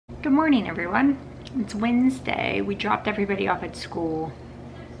Good morning, everyone. It's Wednesday. We dropped everybody off at school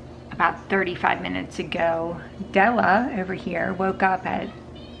about 35 minutes ago. Della over here woke up at,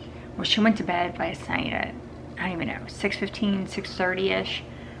 well, she went to bed last night at, I don't even know, 6:15, 6:30-ish,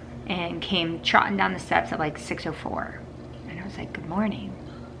 and came trotting down the steps at like 6:04. And I was like, good morning.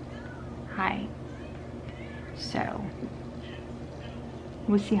 Hi. So,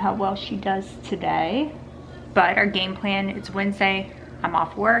 we'll see how well she does today. But our game plan, it's Wednesday. I'm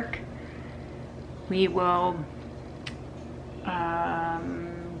off work. We will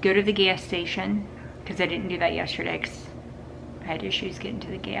go to the gas station because I didn't do that yesterday because I had issues getting to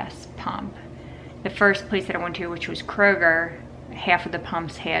the gas pump. The first place that I went to, which was Kroger, half of the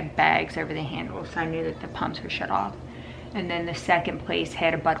pumps had bags over the handles, so I knew that the pumps were shut off. And then the second place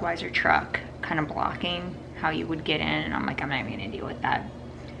had a Budweiser truck kind of blocking how you would get in, and I'm like, I'm not even gonna deal with that.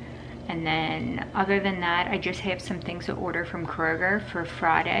 And then other than that, I just have some things to order from Kroger for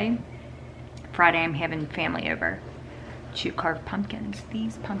Friday. Friday I'm having family over to carve pumpkins.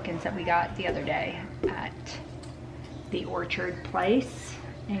 These pumpkins that we got the other day at the orchard place.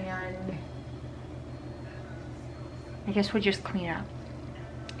 And I guess we'll just clean up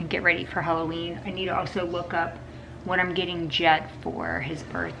and get ready for Halloween. I need to also look up what I'm getting Jet for his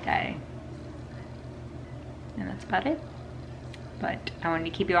birthday. And that's about it. But I wanted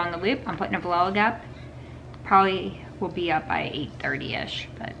to keep you on the loop. I'm putting a vlog up. Probably will be up by 8:30-ish,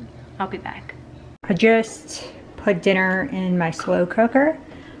 but I'll be back. I just put dinner in my slow cooker.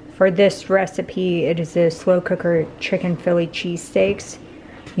 For this recipe, it is a slow cooker chicken Philly cheesesteaks.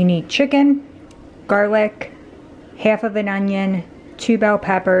 You need chicken, garlic, half of an onion, 2 bell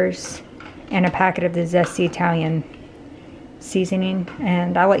peppers, and a packet of the zesty Italian seasoning,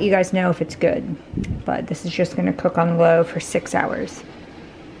 and I'll let you guys know if it's good. But this is just gonna cook on low for 6 hours.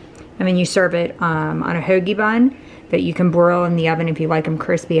 And then you serve it on a hoagie bun that you can broil in the oven if you like them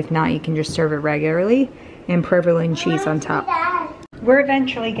crispy. If not, you can just serve it regularly, and provolone cheese on top. We're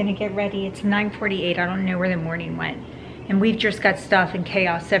eventually gonna get ready. It's 9:48. I don't know where the morning went, and we've just got stuff and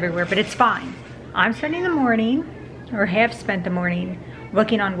chaos everywhere, but it's fine. I'm spending the morning, or have spent the morning,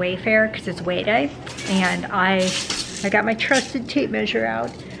 looking on Wayfair because it's Way Day, and I got my trusted tape measure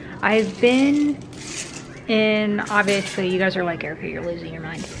out. I've been in, obviously, you guys are like, Erica, you're losing your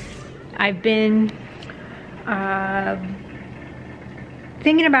mind. I've been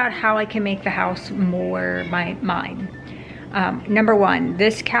thinking about how I can make the house more mine. Number one,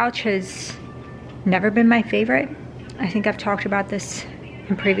 this couch has never been my favorite. I think I've talked about this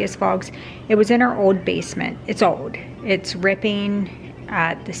in previous vlogs. It was in our old basement. It's old. It's ripping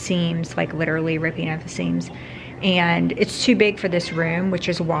at the seams, like literally ripping at the seams. And it's too big for this room, which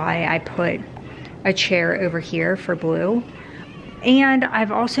is why I put a chair over here for Blue. And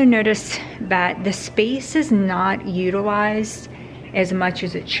I've also noticed that the space is not utilized as much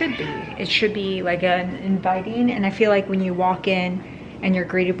as it should be. It should be like an inviting, and I feel like when you walk in and you're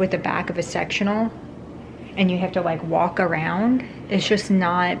greeted with the back of a sectional and you have to like walk around, it's just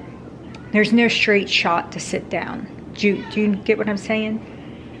not, there's no straight shot to sit down. Do you get what I'm saying?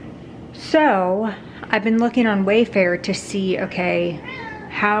 So I've been looking on Wayfair to see, okay,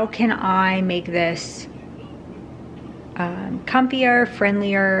 how can I make this comfier,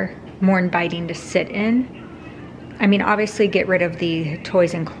 friendlier, more inviting to sit in? I mean, obviously get rid of the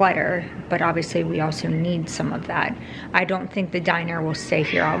toys and clutter, but obviously we also need some of that. I don't think the diner will stay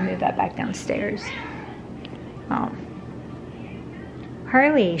here. I'll move that back downstairs.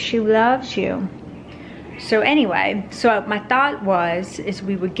 Harley, she loves you. So anyway, so my thought is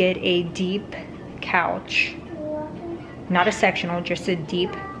we would get a deep couch, not a sectional, just a deep,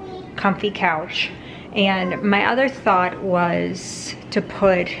 comfy couch. And my other thought was to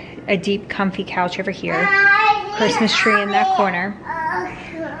put a deep, comfy couch over here, Christmas tree in that corner,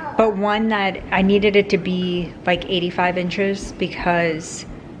 but one that I needed it to be like 85 inches because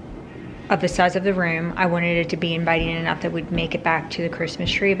of the size of the room. I wanted it to be inviting enough that would make it back to the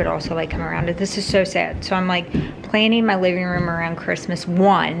Christmas tree, but also like come around it. This is so sad. So I'm like planning my living room around Christmas,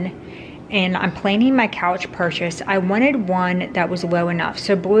 and I'm planning my couch purchase. I wanted one that was low enough.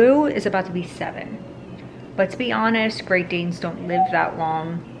 So Blue is about to be 7. Let's be honest, Great Danes don't live that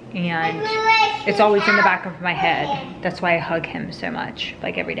long, and it's always in the back of my head. That's why I hug him so much,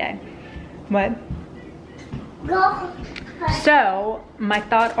 like every day. What? So my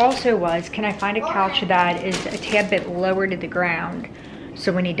thought also was, can I find a couch that is a tad bit lower to the ground,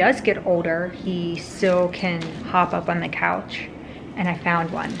 so when he does get older, he still can hop up on the couch? And I found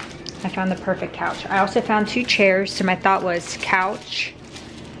one. I found the perfect couch. I also found 2 chairs, so my thought was couch,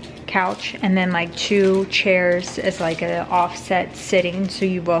 and then like 2 chairs as like an offset sitting, so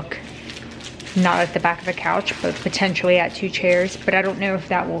you look not at the back of a couch, but potentially at 2 chairs. But I don't know if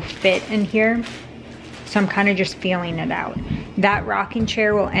that will fit in here. So I'm kind of just feeling it out. That rocking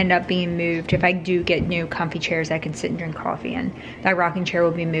chair will end up being moved. If I do get new comfy chairs I can sit and drink coffee in, that rocking chair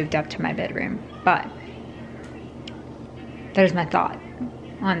will be moved up to my bedroom. But there's my thought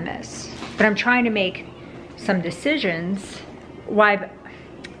on this. But I'm trying to make some decisions. Well,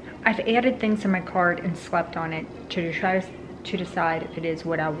 I've added things to my cart and slept on it to try to decide if it is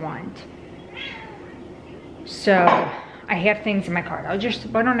what I want. So I have things in my cart.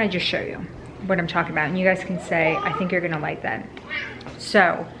 Why don't I just show you what I'm talking about, and you guys can say, I think you're gonna like that.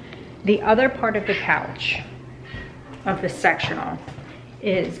 So the other part of the couch of the sectional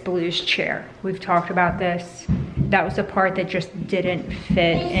is Blue's chair. We've talked about this. That was the part that just didn't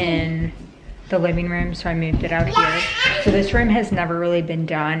fit in the living room, so I moved it out here. So this room has never really been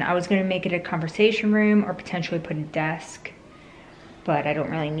done. I was gonna make it a conversation room or potentially put a desk, but I don't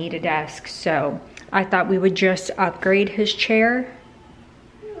really need a desk, so I thought we would just upgrade his chair.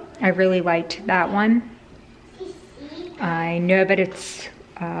 I really liked that one. I know that it's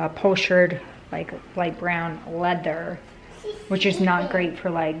upholstered like light brown leather, which is not great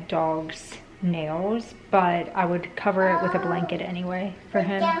for like dogs' nails, but I would cover it with a blanket anyway for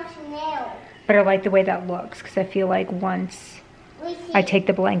him. But I like the way that looks, because I feel like once I take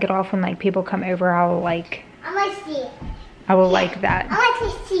the blanket off when like people come over, I will like that. I like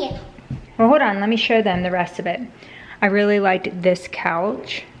to see it. Well, hold on, let me show them the rest of it. I really liked this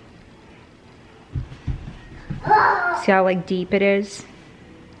couch. See how like deep it is?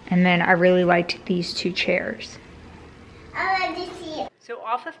 And then I really liked these 2 chairs. I like to see it. So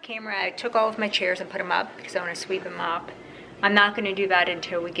off of camera, I took all of my chairs and put them up because I want to sweep them up. I'm not going to do that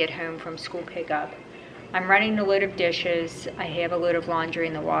until we get home from school pickup. I'm running a load of dishes. I have a load of laundry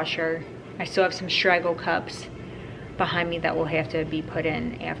in the washer. I still have some Straggle cups behind me that will have to be put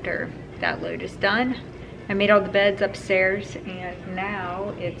in after that load is done. I made all the beds upstairs, and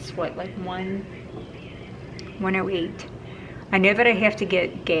now it's what, like 1:08. I know that I have to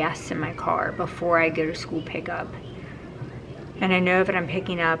get gas in my car before I go to school pickup. And I know that I'm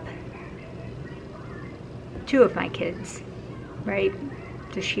picking up 2 of my kids, right?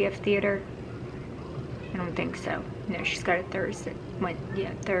 Does she have theater? I don't think so. No, she's got a Thursday.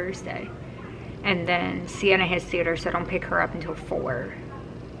 Thursday. And then Sienna has theater, so I don't pick her up until 4.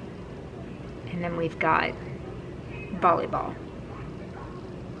 And then we've got volleyball.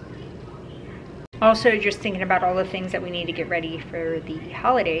 Also, just thinking about all the things that we need to get ready for the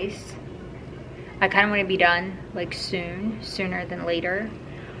holidays. I kind of want to be done like sooner than later.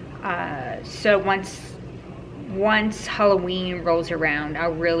 So once Halloween rolls around,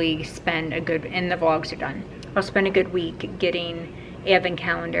 I'll really spend and the vlogs are done, I'll spend a good week getting advent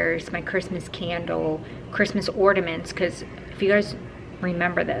calendars, my Christmas candle, Christmas ornaments, because if you guys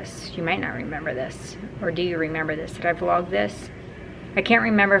remember this, you might not remember this, or do you remember this? Did I vlog this? I can't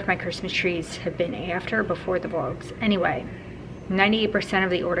remember if my Christmas trees have been after or before the vlogs. Anyway, 98%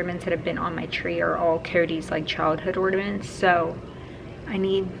 of the ornaments that have been on my tree are all Cody's like childhood ornaments, so I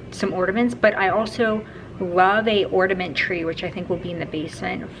need some ornaments. But I also love a ornament tree, which I think will be in the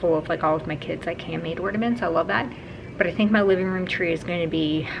basement, full of like all of my kids like handmade ornaments. I love that. But I think my living room tree is going to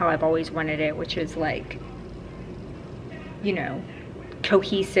be how I've always wanted it, which is like, you know,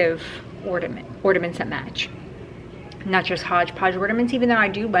 cohesive ornaments that match. Not just hodgepodge ornaments, even though I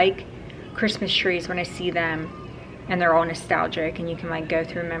do like Christmas trees when I see them and they're all nostalgic and you can like go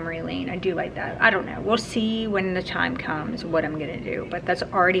through memory lane. I do like that. I don't know. We'll see when the time comes what I'm going to do, but that's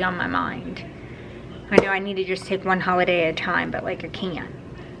already on my mind. I know I need to just take one holiday at a time, but like I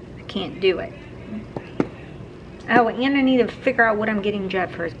can't do it. Oh, and I need to figure out what I'm getting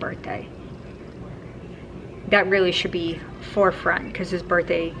Jet for his birthday. That really should be forefront because his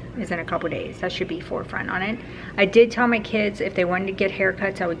birthday is in a couple days. That should be forefront on it. I did tell my kids if they wanted to get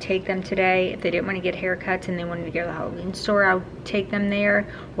haircuts, I would take them today. If they didn't want to get haircuts and they wanted to go to the Halloween store, I would take them there.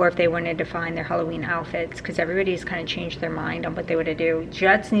 Or if they wanted to find their Halloween outfits, because everybody's kind of changed their mind on what they want to do.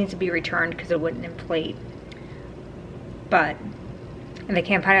 Jets needs to be returned because it wouldn't inflate. But if they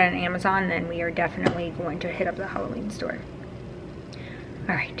can't find it on Amazon, then we are definitely going to hit up the Halloween store.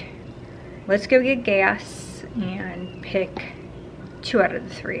 All right, let's go get gas and pick 2 out of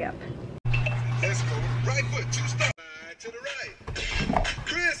the 3 up. Let's go. Right foot, 2 step. To the right.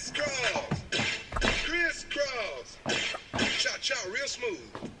 Crisscross. Crisscross. Cha-cha, real smooth.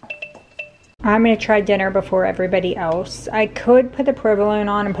 I'm gonna try dinner before everybody else. I could put the provolone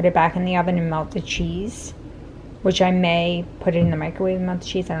on and put it back in the oven and melt the cheese, which I may put it in the microwave and melt the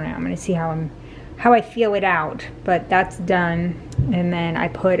cheese. I don't know. I'm gonna see how I feel it out, but that's done. And then I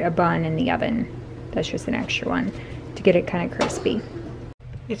put a bun in the oven. That's just an extra one to get it kind of crispy.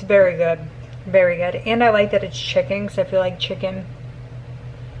 It's very good. Very good. And I like that it's chicken, because I feel like chicken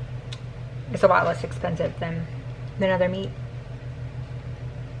is a lot less expensive than other meat.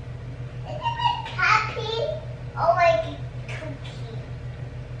 Is it like happy or like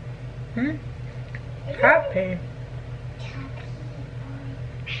cookie? Happy.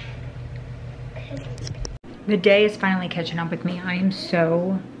 The day is finally catching up with me. I am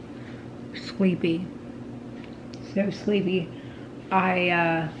so sleepy. So sleepy.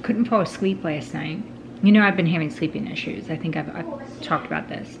 I couldn't fall asleep last night. You know I've been having sleeping issues. I think I've talked about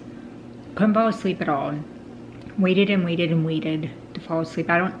this. Couldn't fall asleep at all. Waited and waited and waited to fall asleep.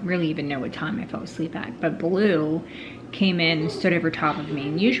 I don't really even know what time I fell asleep at. But Blue came in and stood over top of me.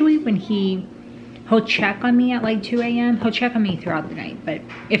 And usually when he'll check on me at like 2 a.m. He'll check on me throughout the night. But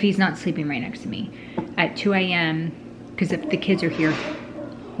if he's not sleeping right next to me at 2 a.m. because if the kids are here,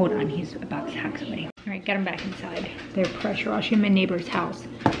 hold on, he's about to attack somebody. All right, got him back inside. They're pressure washing my neighbor's house.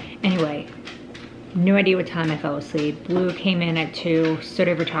 Anyway, no idea what time I fell asleep. Blue came in at 2, stood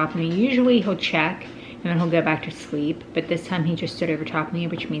over top of me. Usually he'll check and then he'll go back to sleep. But this time he just stood over top of me,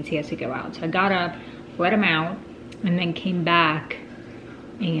 which means he has to go out. So I got up, let him out, and then came back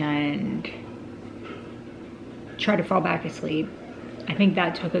and tried to fall back asleep. I think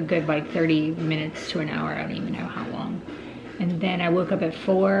that took a good like 30 minutes to an hour. I don't even know how long. And then I woke up at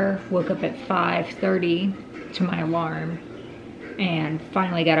 4, woke up at 5:30 to my alarm, and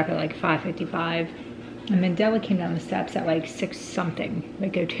finally got up at like 5:55. And then Della came down the steps at like 6 something,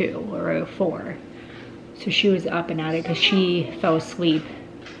 like 02 or 04. So she was up and at it because she fell asleep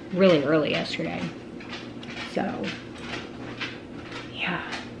really early yesterday. So yeah,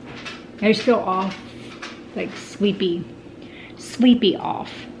 I was still off, like sleepy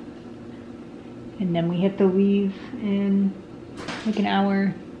off. And then we hit the leave in like an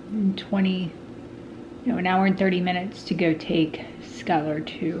hour and 20, no, an hour and 30 minutes to go take Skylar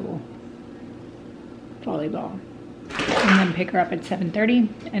to volleyball. And then pick her up at 7:30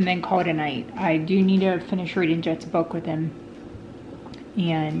 and then call it a night. I do need to finish reading Jet's book with him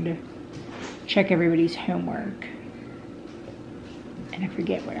and check everybody's homework. And I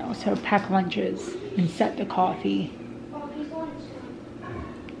forget what else. So pack lunches and set the coffee.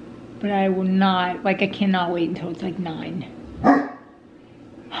 But I will not, like I cannot wait until it's like 9.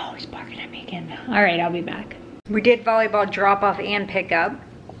 Oh, he's barking at me again. All right, I'll be back. We did volleyball drop off and pick up.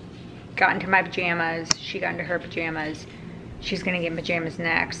 Got into my pajamas. She got into her pajamas. She's gonna get in pajamas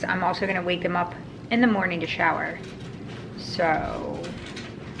next. I'm also gonna wake them up in the morning to shower. So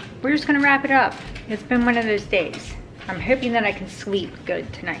we're just gonna wrap it up. It's been one of those days. I'm hoping that I can sleep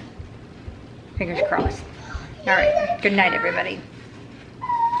good tonight. Fingers crossed. All right, good night, everybody.